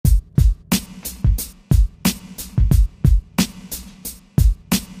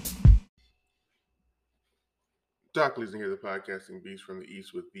Doc Leeson here, the podcasting beast from the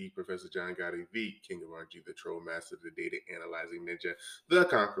East with the Professor John Gotti, the King of RG, the Troll Master, the Data Analyzing Ninja, the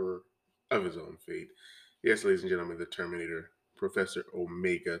Conqueror of his own fate. Yes, ladies and gentlemen, the Terminator, Professor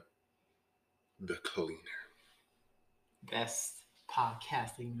Omega, the Cleaner. Best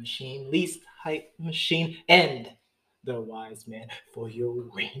podcasting machine, least hype machine, and the wise man for your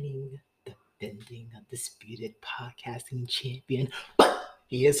reigning, defending, undisputed podcasting champion. But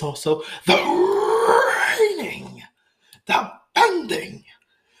he is also the reigning, defending,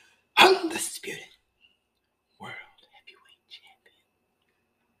 undisputed world heavyweight champion.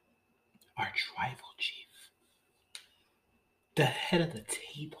 Our tribal chief, the head of the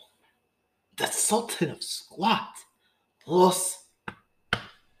table, the sultan of squat, Los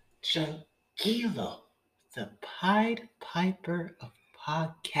Tranquilo, the Pied Piper of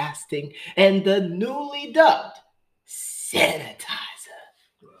podcasting, and the newly dubbed Sanitizer,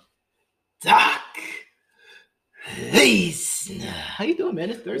 Doc Leeson. How you doing, man?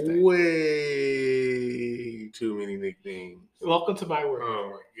 It's Thursday. Way too many nicknames. Welcome to my world.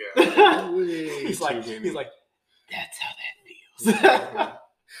 Oh my God. Way he's too like, many. he's like, that's how that feels. How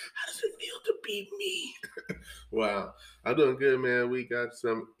does it feel to be me? Wow. I'm doing good, man. We got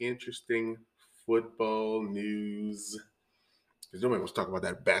some interesting football news. Because nobody wants to talk about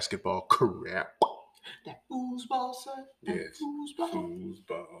that basketball crap. That foosball, son. That Yes. foosball.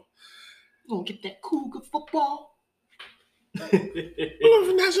 Foosball. You gonna get that Cougar football? We're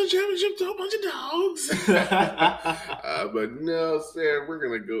for national championship to a bunch of dogs. But no, Sam, we're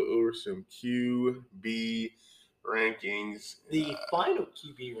going to go over some QB rankings. The final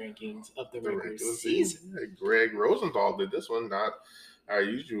QB rankings of the regular season. Yeah, Greg Rosenthal did this one, not our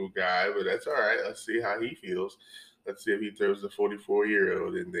usual guy, but that's all right. Let's see how he feels. Let's see if he throws the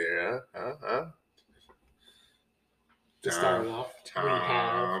 44-year-old in there. To start off, we have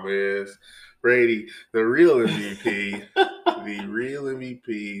Thomas Brady, the real MVP, the real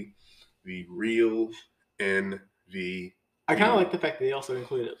MVP, the real MVP. I kind of like the fact that they also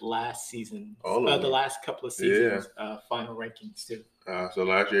included last season, the last couple of seasons, final rankings too. So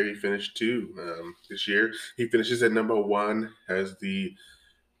last year he finished 2. This year he finishes at number 1 as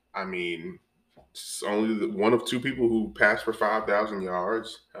only one of 2 people who passed for 5,000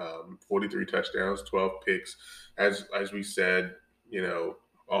 yards, 43 touchdowns, 12 picks. As we said,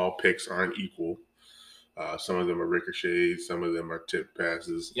 all picks aren't equal. Some of them are ricochets, some of them are tip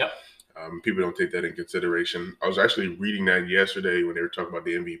passes. Yep. People don't take that in consideration. I was actually reading that yesterday when they were talking about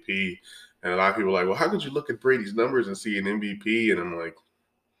the MVP, and a lot of people were like, well, how could you look at Brady's numbers and see an MVP? And I'm like,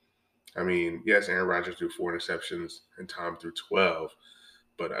 yes, Aaron Rodgers threw 4 interceptions and Tom threw 12,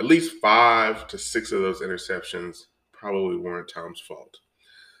 but at least 5 to 6 of those interceptions probably weren't Tom's fault.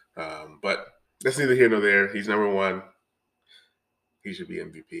 But that's neither here nor there. He's number 1. He should be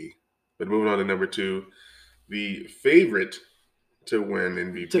MVP. But moving on to number 2, the favorite to win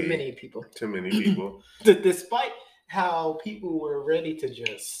MVP. To many people. Despite how people were ready to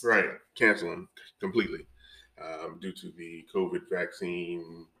just... Right. Cancel him completely due to the COVID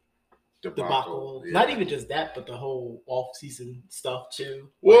vaccine debacle. Yeah. Not even just that, but the whole off-season stuff too.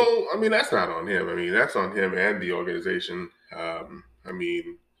 Well, that's not on him. That's on him and the organization.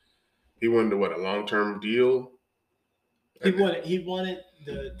 He wanted a long-term deal? He wanted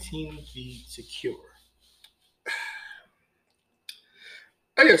the team to be secure.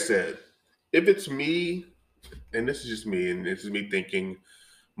 Like I said, if it's me, and this is just me, and this is me thinking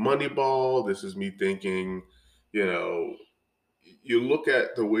Moneyball, this is me thinking, you look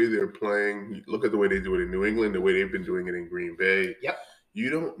at the way they're playing, you look at the way they do it in New England, the way they've been doing it in Green Bay. Yep. You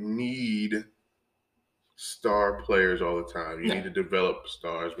don't need star players all the time. You need to develop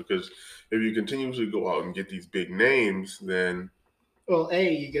stars, because if you continuously go out and get these big names, then... Well,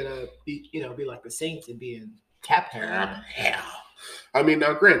 you gotta be like the Saints and be in cap hell.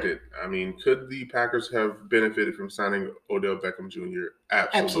 Now granted, could the Packers have benefited from signing Odell Beckham Jr.?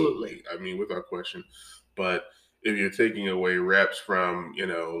 Absolutely. Without question. But if you're taking away reps from,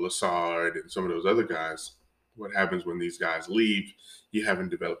 Lassard and some of those other guys, what happens when these guys leave? You haven't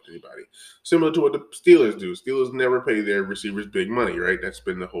developed anybody. Similar to what the Steelers do. Steelers never pay their receivers big money, right? That's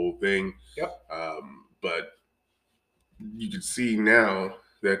been the whole thing. Yep. But you can see now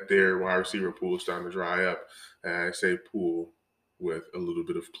that their wide receiver pool is starting to dry up. And I say pool with a little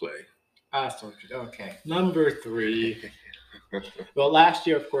bit of clay. Okay. Number 3. Well, last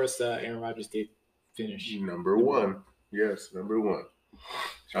year, of course, Aaron Rodgers did finish. Number 1. Yes, number 1.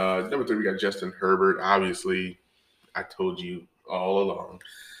 Number 3, we got Justin Herbert. Obviously, I told you all along,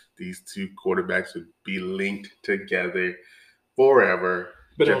 these 2 quarterbacks would be linked together forever.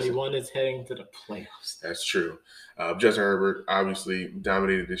 But only one is heading to the playoffs. That's true. Justin Herbert obviously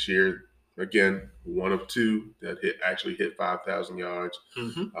dominated this year. again, one of two that actually hit 5,000 yards,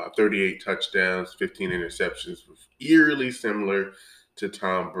 Mm-hmm. 38 touchdowns, 15 interceptions, eerily similar to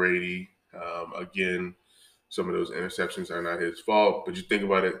Tom Brady. Again, some of those interceptions are not his fault, but you think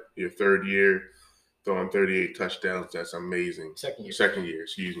about it, your third year, throwing 38 touchdowns, that's amazing. Second year,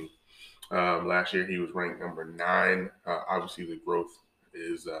 excuse me. Last year he was ranked number 9. Obviously, the growth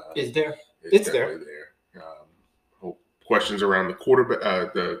is there. It's definitely there. Questions around the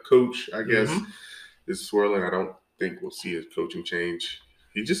quarterback, the coach, I guess, Mm-hmm. is swirling. I don't think we'll see his coaching change.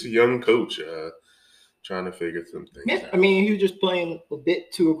 He's just a young coach trying to figure some things out. I mean, he was just playing a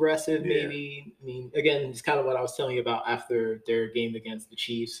bit too aggressive, Yeah. maybe. I mean, again, it's kind of what I was telling you about after their game against the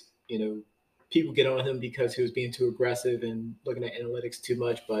Chiefs. You know, people get on him because he was being too aggressive and looking at analytics too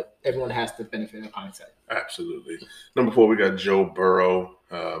much, but everyone has the benefit of hindsight. Absolutely. Number 4, we got Joe Burrow.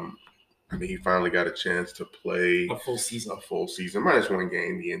 I mean, he finally got a chance to play a full season. Minus one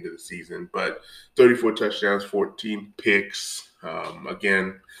game, the end of the season, but 34 touchdowns, 14 picks.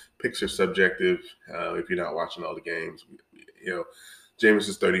 Again, picks are subjective. If you're not watching all the games, you know, Jameis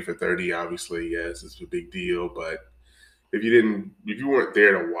is 30 for 30. Obviously, yes, it's a big deal. But if you weren't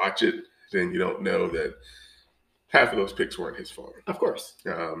there to watch it, then you don't know that half of those picks weren't his fault. Of course.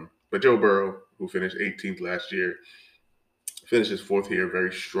 But Joe Burrow, who finished 18th last year, finishes 4th here,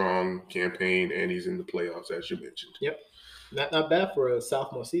 very strong campaign, and he's in the playoffs, as you mentioned. Yep. Not bad for a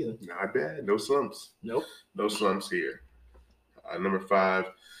sophomore season. Not bad. No slumps. Nope. No slumps here. Number 5,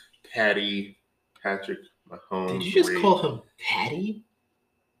 Patrick Mahomes. Did you just call him Patty?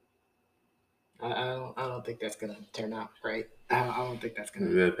 I don't think that's gonna turn out right. I don't think that's gonna.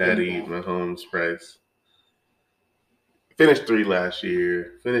 The Patty Mahomes price. Finished 3 last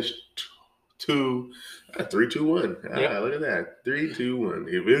year. Finished 2. 3-2-1. Yep. Look at that. 3-2-1.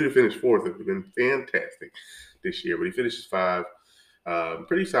 If he would have finished 4th, it would have been fantastic this year. But he finishes 5.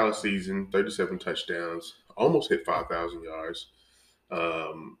 Pretty solid season. 37 touchdowns. Almost hit 5,000 yards.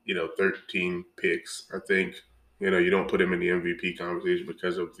 13 picks. I think, you don't put him in the MVP conversation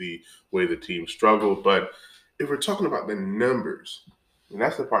because of the way the team struggled. But if we're talking about the numbers, and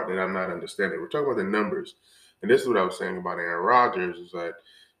that's the part that I'm not understanding. We're talking about the numbers. And this is what I was saying about Aaron Rodgers is that,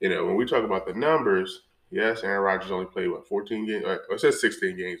 when we talk about the numbers, yes, Aaron Rodgers only played, 14 games? Or it says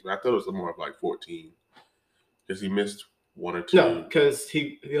 16 games, but I thought it was more of like 14 because he missed 1 or 2. No, because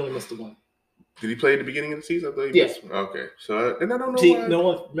he only missed the 1. Did he play at the beginning of the season? I thought he missed. Okay. So, and I don't know why. No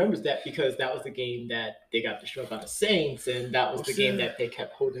one remembers that because that was the game that they got destroyed by the Saints, and that was the game that they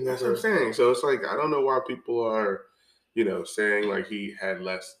kept holding over. That's what I'm saying. So it's like, I don't know why people are, saying like he had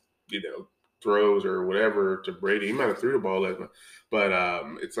less, throws or whatever to Brady. He might have threw the ball less, but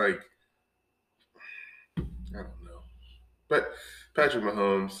it's like, I don't know. But Patrick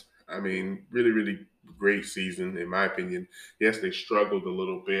Mahomes, I mean, really, really great season in my opinion. Yes, they struggled a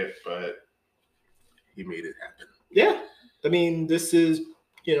little bit, but he made it happen. Yeah. I mean, this is,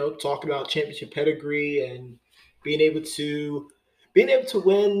 talking about championship pedigree and being able to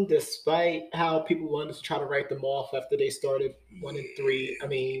win despite how people wanted to try to write them off after they started 1-3. I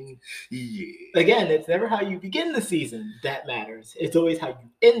mean, again, it's never how you begin the season that matters. It's always how you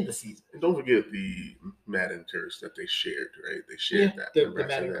end the season. And don't forget the Madden curse that they shared, right? They shared that. The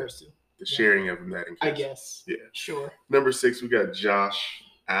Madden curse too. The sharing of the Madden curse. I guess. Yeah. Sure. Number 6, we got Josh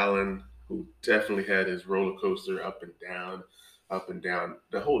Allen, who definitely had his roller coaster up and down.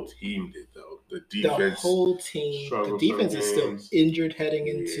 The whole team did, though. The defense. The whole team. The defense is still injured heading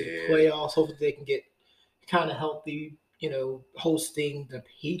into the playoffs. Hopefully they can get kind of healthy, hosting the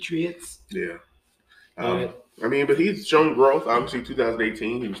Patriots. Yeah. But he's shown growth. Obviously,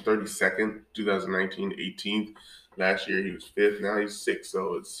 2018, he was 32nd. 2019, 18th. Last year, he was 5th. Now he's 6th.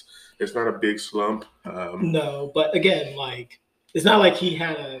 So it's not a big slump. No, but again, it's not like he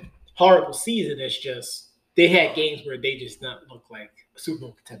had a horrible season. It's just they had games where they just not look like Super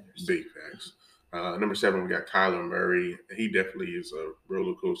Bowl contenders. Big facts. Number 7, we got Kyler Murray. He definitely is a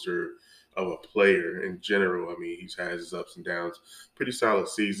roller coaster of a player in general. I mean, he's had his ups and downs. Pretty solid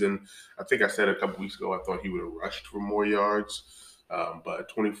season. I think I said a couple weeks ago I thought he would have rushed for more yards, but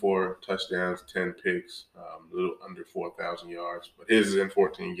 24 touchdowns, 10 picks, a little under 4,000 yards. But his is in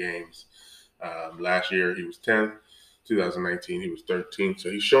 14 games. Last year he was 10th. 2019 he was 13th. So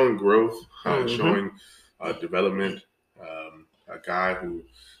he's showing growth, showing development. A guy who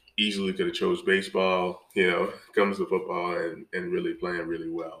easily could have chose baseball, comes to football and really playing really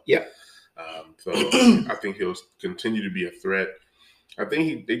well. Yeah. So I think he'll continue to be a threat. I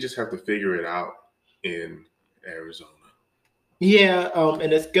think they just have to figure it out in Arizona. Yeah,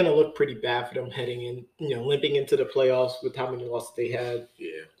 and it's gonna look pretty bad for them heading in, limping into the playoffs with how many losses they had.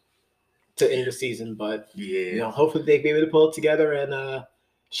 Yeah. To end the season, but hopefully they be able to pull it together and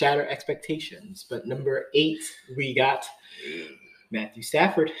shatter expectations. But number 8, we got Matthew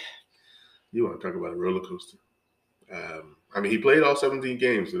Stafford. You want to talk about a roller coaster? I mean, he played all 17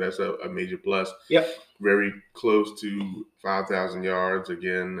 games, so that's a major plus. Yep. Very close to 5,000 yards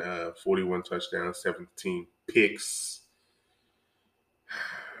again, 41 touchdowns, 17 picks.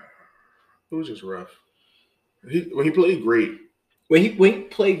 It was just rough. When he played great, When he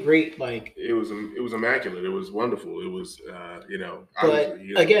played great, like it was immaculate. It was wonderful. It was but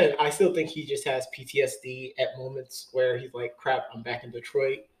obviously again, I still think he just has PTSD at moments where he's like, "Crap, I'm back in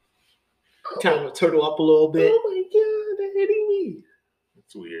Detroit. Time to turtle up a little bit." Oh my god, they're hitting me.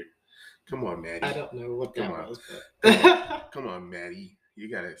 It's weird. Come on, Maddie. I don't know what that Come on. was, but Come on, Maddie. You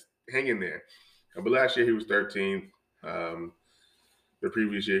gotta hang in there. But last year he was 13th. The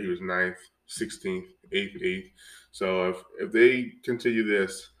previous year he was 9th, 16th, 8th. So if they continue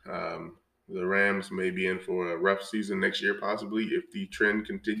this, the Rams may be in for a rough season next year, possibly if the trend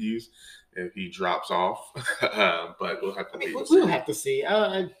continues. If he drops off, but we'll have to wait and see. we'll have to see.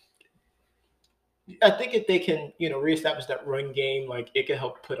 I think if they can, reestablish that run game, like it can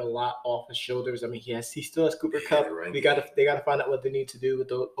help put a lot off his shoulders. I mean, he still has Cooper Cup. Right. They gotta find out what they need to do with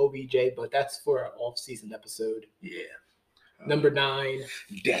the OBJ, but that's for an off-season episode. Yeah. Number 9,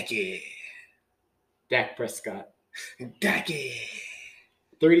 Dak Prescott.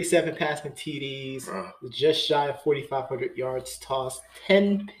 37 passing TDs, just shy of 4,500 yards tossed,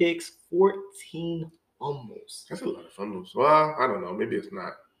 10 picks, 14 fumbles. That's a lot of fumbles. Well, I don't know. Maybe it's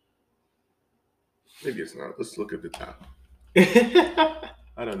not. Let's look at the top.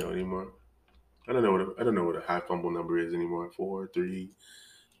 I don't know anymore. I don't know what a high fumble number is anymore. 4, 3,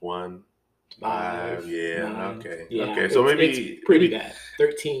 1, 5. Yeah. 9. Okay. Yeah, okay. So maybe it's pretty bad.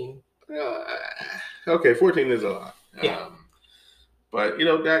 13. Okay, 14 is a lot. Yeah. But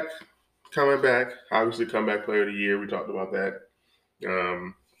Dak coming back, obviously comeback player of the year. We talked about that.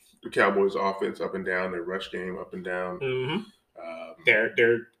 The Cowboys' offense up and down, their rush game up and down. Mm-hmm.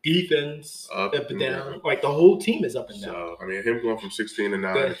 Their defense up and down. Like the whole team is up and down. So I mean, him going from 16 to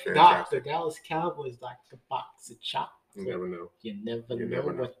 9 is fantastic. The Dallas Cowboys like a box of chocolates. You never know. You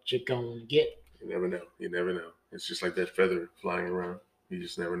never know what you're gonna get. You never know. It's just like that feather flying around. You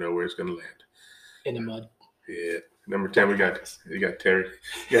just never know where it's gonna land. In the mud. Yeah. Number 10, we got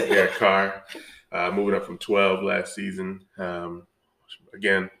Derek Carr, moving up from 12 last season.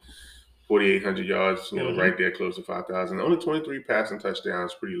 Again, 4,800 yards, right there, close to 5,000. Only 23 passing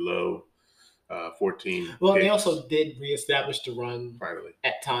touchdowns, pretty low. 14. Well, they also did reestablish the run finally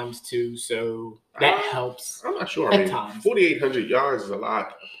at times too, so that helps. I'm not sure. At times, 4,800 yards is a lot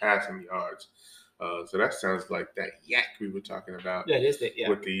of passing yards. So that sounds like that yak we were talking about. That is that, yeah.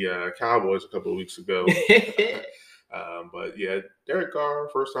 With the Cowboys a couple of weeks ago. But yeah, Derek Carr,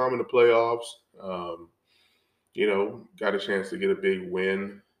 first time in the playoffs. Got a chance to get a big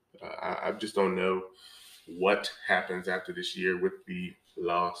win. I just don't know what happens after this year with the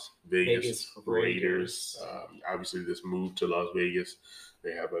Las Vegas Raiders. Obviously, this move to Las Vegas,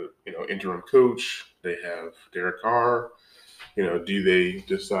 they have a interim coach. They have Derek Carr. Do they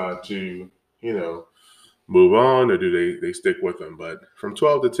decide to move on, or do they stick with him? But from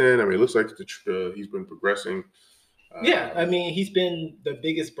 12 to 10, I mean, it looks like he's been progressing. Yeah, I mean, he's been the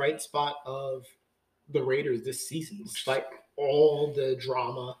biggest bright spot of the Raiders this season, despite all the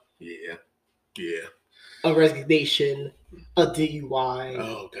drama. Yeah. A resignation, a DUI,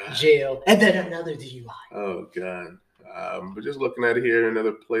 oh god, jail, and then another DUI. Oh god. But just looking at it here,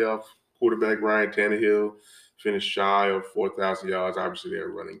 another playoff quarterback, Ryan Tannehill, finished shy of 4,000 yards. Obviously, they're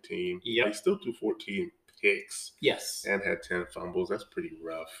a running team. Yep. They still threw 14 picks. Yes. And had 10 fumbles. That's pretty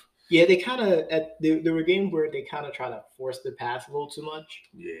rough. Yeah, they kind of there were games where they kind of try to force the pass a little too much.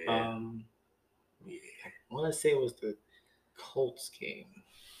 Yeah. I want to say it was the Colts game.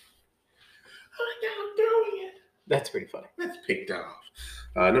 I'm doing it. That's pretty funny. That's picked off.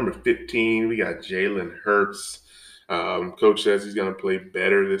 Number 15, we got Jalen Hurts. Coach says he's going to play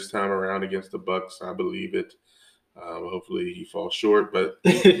better this time around against the Bucs. I believe it. Hopefully he falls short, but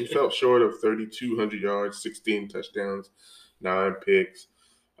he fell short of 3,200 yards, 16 touchdowns, 9 picks.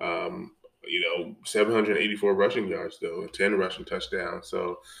 784 rushing yards though, and 10 rushing touchdowns.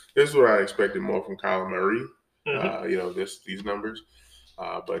 So this is what I expected more from Kyler Murray. These numbers.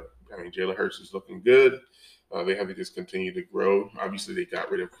 But I mean, Jalen Hurts is looking good. They have to just continue to grow. Obviously, they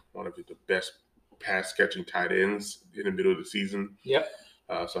got rid of one of the best pass catching tight ends in the middle of the season. Yep.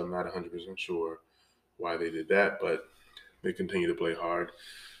 So I'm not 100% sure why they did that, but they continue to play hard.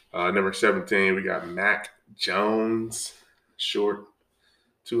 Number 17, we got Mac Jones, short,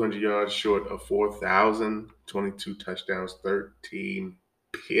 200 yards short of 4,000, 22 touchdowns, 13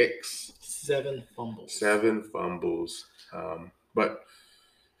 picks. 7 fumbles. 7 fumbles. But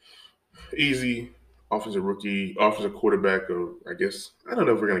Easy offensive rookie, offensive quarterback. Of I guess I don't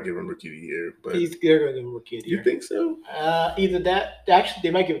know if we're gonna give him rookie of the year, but They're going to give him rookie of the you year. think so? Either that. Actually,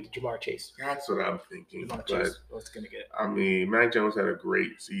 they might give it to Jamar Chase. That's what I'm thinking. Jamar But Chase was going to get it. I mean, Mac Jones had a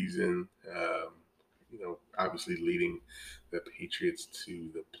great season. Obviously leading the Patriots to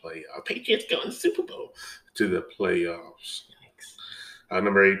the playoffs. Patriots going to Super Bowl to the playoffs. Yikes.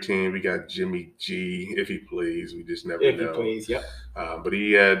 Number 18, we got Jimmy G. If he plays, we just never If know. he plays, yep. But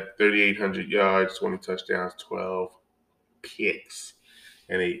he had 3,800 yards, 20 touchdowns, 12 picks,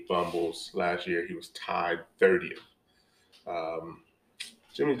 and 8 fumbles. Last year, he was tied 30th.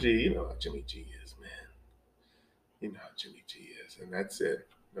 Jimmy G, you know how Jimmy G is, man. You know how Jimmy G is. And that's it.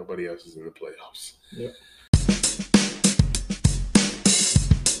 Nobody else is in the playoffs. Yep.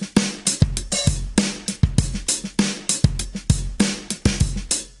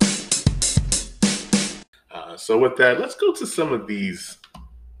 So with that, let's go to some of these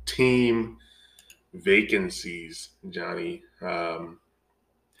team vacancies, Johnny. I'm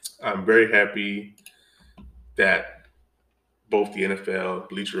very happy that both the NFL,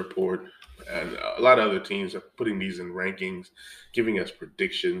 Bleacher Report, and a lot of other teams are putting these in rankings, giving us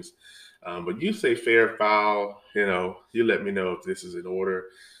predictions. But you say fair, foul, you let me know if this is in order.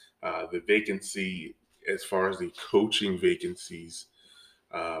 The vacancy, as far as the coaching vacancies,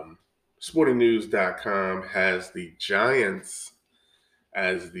 sportingnews.com has the Giants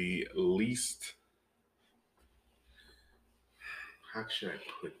as the least. How should I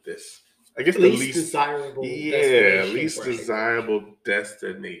put this? I guess least desirable destination. Least desirable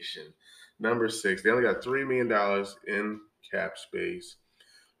destination. Number 6. They only got $3 million in cap space.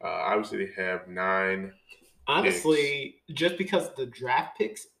 Obviously, they have 9. Honestly, just because of the draft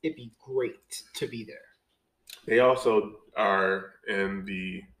picks, it'd be great to be there. They also are in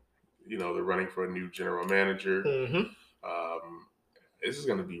the running for a new general manager. Mm-hmm. This is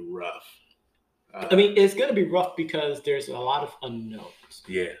going to be rough. I mean, it's going to be rough because there's a lot of unknowns.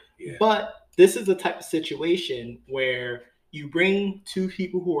 Yeah. But this is the type of situation where you bring 2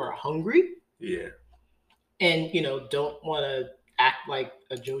 people who are hungry. Yeah. And, don't want to act like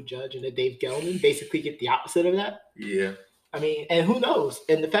a Joe Judge and a Dave Gettleman, basically get the opposite of that. Yeah. I mean, and who knows?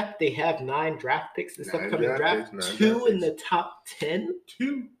 And the fact that they have 9 draft picks this upcoming draft, 2 in the top 10.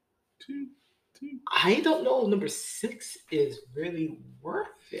 Two. I don't know. Number 6 is really worth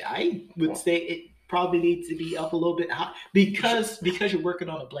it. I would say it probably needs to be up a little bit high because you're working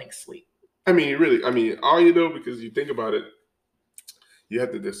on a blank slate. I mean, really. I mean, are you though? Because you think about it, you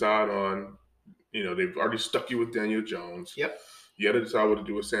have to decide on. They've already stuck you with Daniel Jones. Yep. You have to decide what to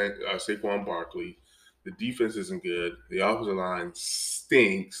do with Saquon Barkley. The defense isn't good. The offensive line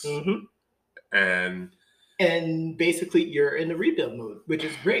stinks. Mm-hmm. And basically, you're in the rebuild mode, which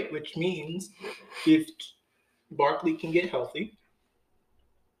is great, which means if Barkley can get healthy,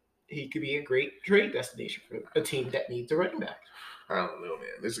 he could be a great trade destination for a team that needs a running back. I don't know,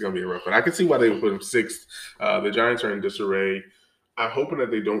 man. This is going to be a rough one. I can see why they would put him 6th. The Giants are in disarray. I'm hoping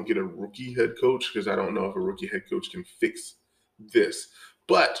that they don't get a rookie head coach because I don't know if a rookie head coach can fix this.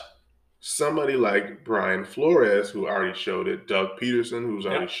 But somebody like Brian Flores, who already showed it, Doug Peterson, who's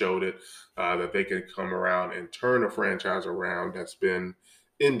already showed it, that they can come around and turn a franchise around that's been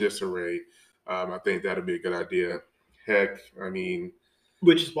in disarray. I think that would be a good idea. Heck, I mean...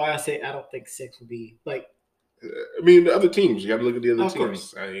 Which is why I say I don't think 6 would be like... the other teams. You got to look at the other teams.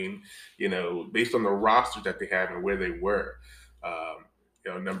 Course. I mean, based on the roster that they have and where they were.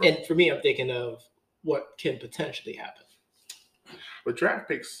 And for me, I'm thinking of what can potentially happen. But draft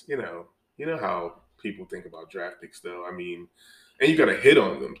picks, you know how people think about draft picks, though. I mean, and you got to hit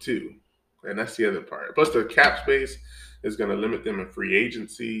on them too, and that's the other part. Plus, the cap space is going to limit them in free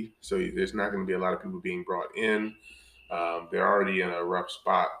agency, so there's not going to be a lot of people being brought in. They're already in a rough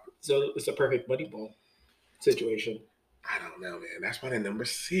spot. So it's a perfect Moneyball situation. I don't know, man. That's why they're number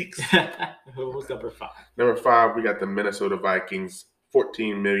 6. Who's number 5? Number 5, we got the Minnesota Vikings,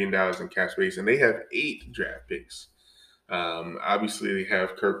 $14 million in cap space, and they have 8 draft picks. Obviously, they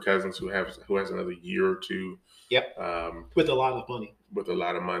have Kirk Cousins, who has another year or 2. Yep. With a lot of money.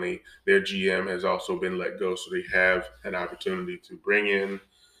 Their GM has also been let go, so they have an opportunity to bring in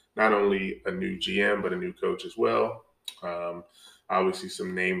not only a new GM but a new coach as well. Obviously,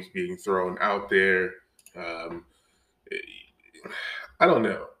 some names being thrown out there. I don't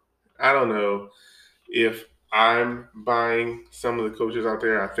know if I'm buying some of the coaches out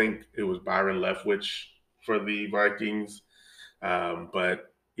there. I think it was Byron Leftwich for the Vikings.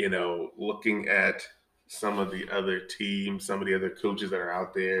 But, looking at some of the other teams, some of the other coaches that are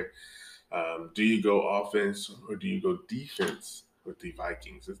out there, do you go offense or do you go defense with the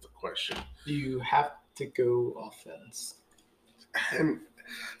Vikings is the question. You have to go offense. And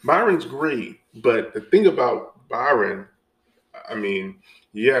Byron's great, but the thing about Byron, I mean,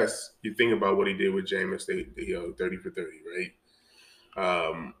 yes, you think about what he did with Jameis, they 30 for 30,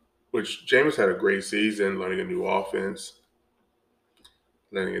 right? Which Jameis had a great season, learning a new offense.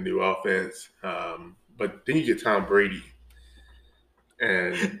 But then you get Tom Brady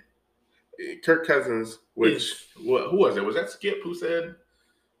and Kirk Cousins, which Is who was it? Was that Skip who said?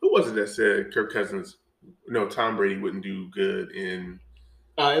 Who was it that said Kirk Cousins? No, Tom Brady wouldn't do good in.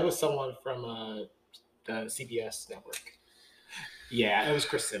 it was someone from the CBS network. Yeah, it was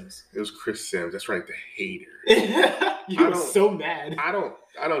Chris Sims. It was Chris Sims. That's right, the hater. You were so mad. I don't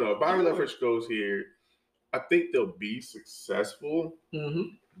know. If Byron Leftwich goes here, I think they'll be successful. Mm-hmm.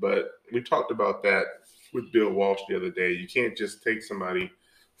 But we talked about that with Bill Walsh the other day. You can't just take somebody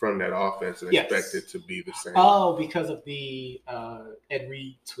from that offense and expect it to be the same. Oh, because of the Ed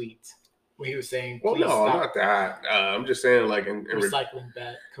Reed tweet where he was saying, well, please no, stop not that. I'm just saying, like, in recycling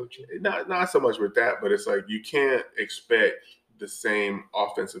bad coaching. not so much with that, but it's like you can't expect the same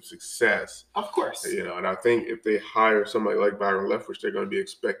offensive success. Of course. And I think if they hire somebody like Byron Leftwich, they're going to be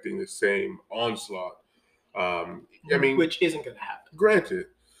expecting the same onslaught. I mean, which isn't going to happen. Granted,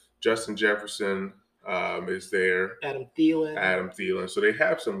 Justin Jefferson is there. Adam Thielen. So they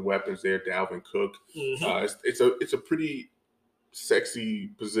have some weapons there. Dalvin Cook. Mm-hmm. It's a pretty sexy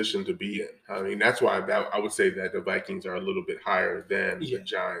position to be in. I mean, that's why I would say that the Vikings are a little bit higher than the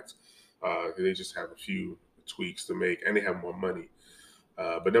Giants. They just have a few tweaks to make, and they have more money.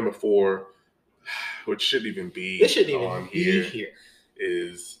 But number 4, which shouldn't even be on here,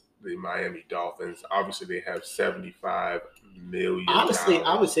 is the Miami Dolphins. Obviously, they have $75 million. Honestly,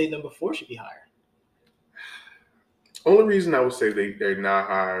 I would say number 4 should be higher. Only reason I would say they're not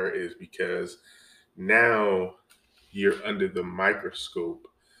higher is because now you're under the microscope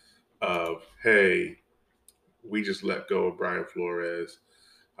of, hey, we just let go of Brian Flores.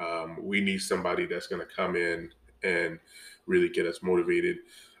 We need somebody that's going to come in and really get us motivated.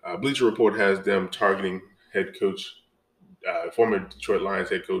 Bleacher Report has them targeting head coach, former Detroit Lions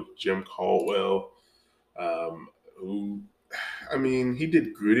head coach Jim Caldwell, who, I mean, he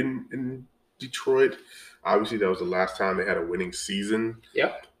did good in Detroit. Obviously, that was the last time they had a winning season.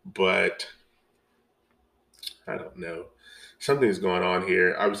 Yep. But I don't know. Something's going on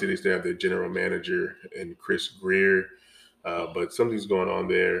here. Obviously, they still have their general manager and Chris Greer, but something's going on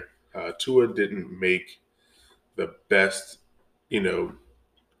there. Tua didn't make the best,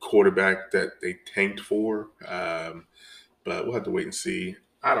 quarterback that they tanked for, but we'll have to wait and see.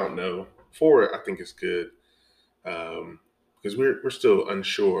 I don't know. 4, I think is good because we're still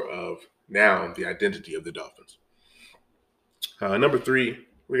unsure of now the identity of the Dolphins. Number 3,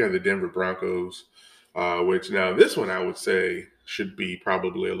 we got the Denver Broncos, which now this one I would say should be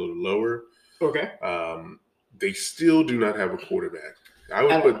probably a little lower. Okay. They still do not have a quarterback. I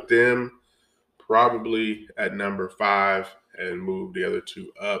would put them probably at number 5 and move the other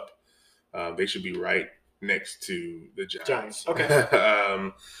 2 up. They should be right next to the Giants. Okay.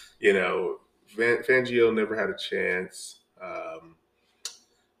 Fangio never had a chance.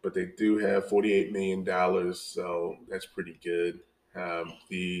 But they do have $48 million, so that's pretty good. I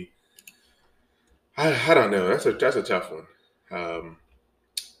don't know. That's a tough one.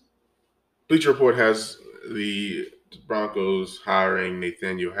 Bleacher Report has the Broncos hiring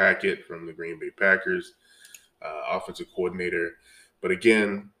Nathaniel Hackett from the Green Bay Packers, offensive coordinator. But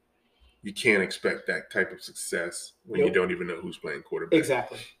again, you can't expect that type of success when you don't even know who's playing quarterback.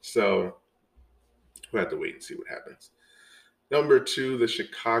 Exactly. So we'll have to wait and see what happens. Number 2, the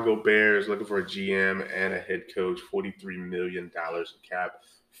Chicago Bears looking for a GM and a head coach, $43 million in cap,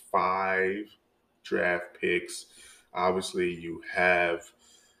 5 draft picks. Obviously, you have,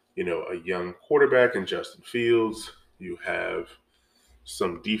 a young quarterback in Justin Fields. You have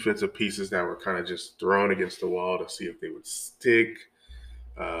some defensive pieces that were kind of just thrown against the wall to see if they would stick.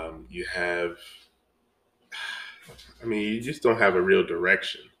 You just don't have a real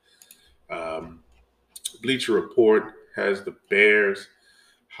direction. Bleacher Report has the Bears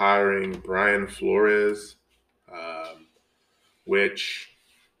hiring Brian Flores, which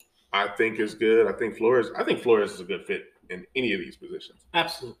I think is good. I think Flores is a good fit in any of these positions.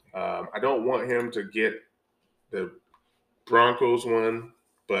 Absolutely. I don't want him to get the Broncos one,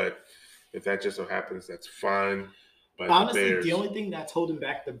 but if that just so happens, that's fine. But honestly, the only thing that's holding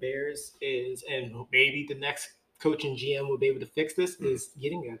back the Bears is, and maybe the next coach and GM will be able to fix this, is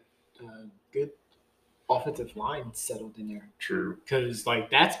getting a good offensive line settled in there. True. Because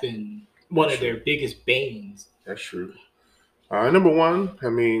that's been one of their biggest banes. That's true. Number 1,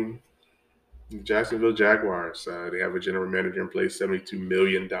 the Jacksonville Jaguars. They have a general manager in place, $72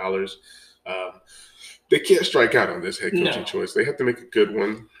 million. They can't strike out on this head coaching No. choice. They have to make a good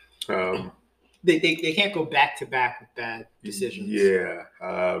one. They can't go back to back with bad decisions. Yeah.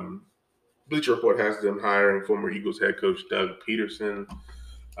 Bleacher Report has them hiring former Eagles head coach Doug Peterson,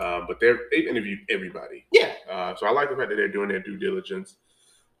 but they've interviewed everybody. Yeah. So I like the fact that they're doing their due diligence.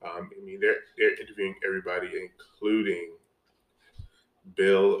 I mean, they're interviewing everybody, including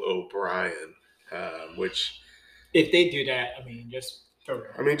Bill O'Brien, which If they do that, just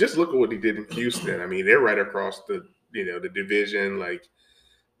look at what he did in Houston. I mean, they're right across the the division. Like,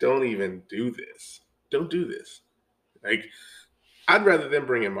 don't even do this. Don't do this. Like, I'd rather them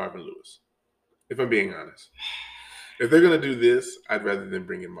bring in Marvin Lewis, if I'm being honest. If they're gonna do this, I'd rather than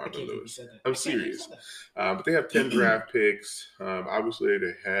bring in Marvin Lewis. I'm serious. But they have 10 draft picks. Obviously,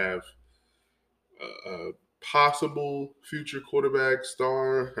 they have a possible future quarterback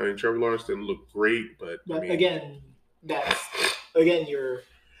star. I mean, Trevor Lawrence didn't look great, but I mean,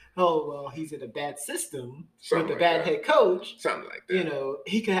 he's in a bad system Something with a like bad that. head coach. something like that.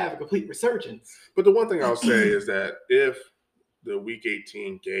 He could have a complete resurgence. But the one thing I'll say is that if the Week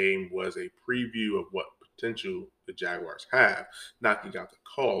 18 game was a preview of what potential the Jaguars have, knocking out the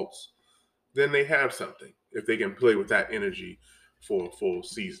Colts, then they have something if they can play with that energy for a full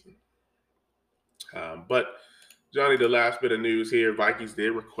season. But Johnny, the last bit of news here: Vikings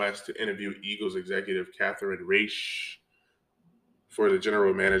did request to interview Eagles executive Catherine Raish for the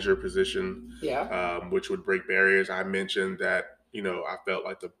general manager position, which would break barriers. I mentioned that I felt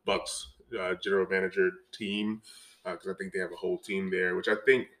like the Bucks general manager team, because I think they have a whole team there, which I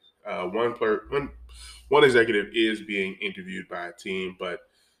think one executive is being interviewed by a team, but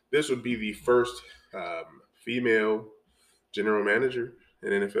this would be the first female general manager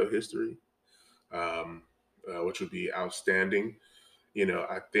in NFL history, which would be outstanding.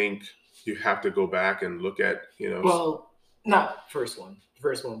 I think you have to go back and look at Well, not first one. The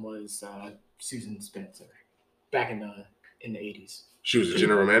first one was Susan Spencer back in the 80s. She was a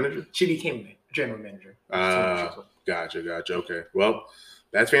general manager? She became a general manager. Gotcha. Okay. Well,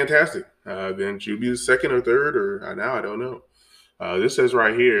 that's fantastic. Then she'll be the second or third, or now I don't know. This says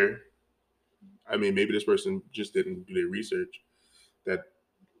right here, I mean, maybe this person just didn't do their research, that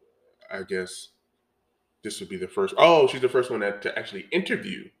I guess this would be the first. Oh, she's the first one to actually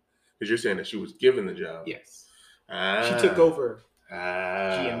interview, because you're saying that she was given the job. Yes. She took over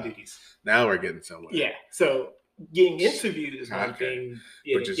GM duties. Now we're getting somewhere. Yeah. So getting interviewed is one thing,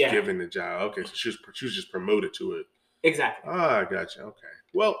 but just given the job. Okay, so she was just promoted to it. Exactly. I gotcha. Okay.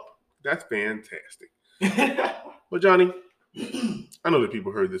 Well, that's fantastic. Well, Johnny, I know that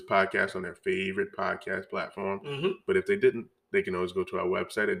people heard this podcast on their favorite podcast platform, but if they didn't, they can always go to our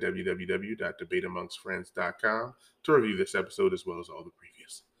website at www.debateamongstfriends.com to review this episode as well as all the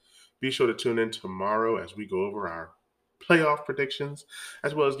previous. Be sure to tune in tomorrow as we go over our playoff predictions,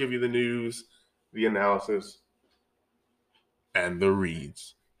 as well as give you the news, the analysis, and the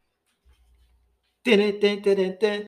reads.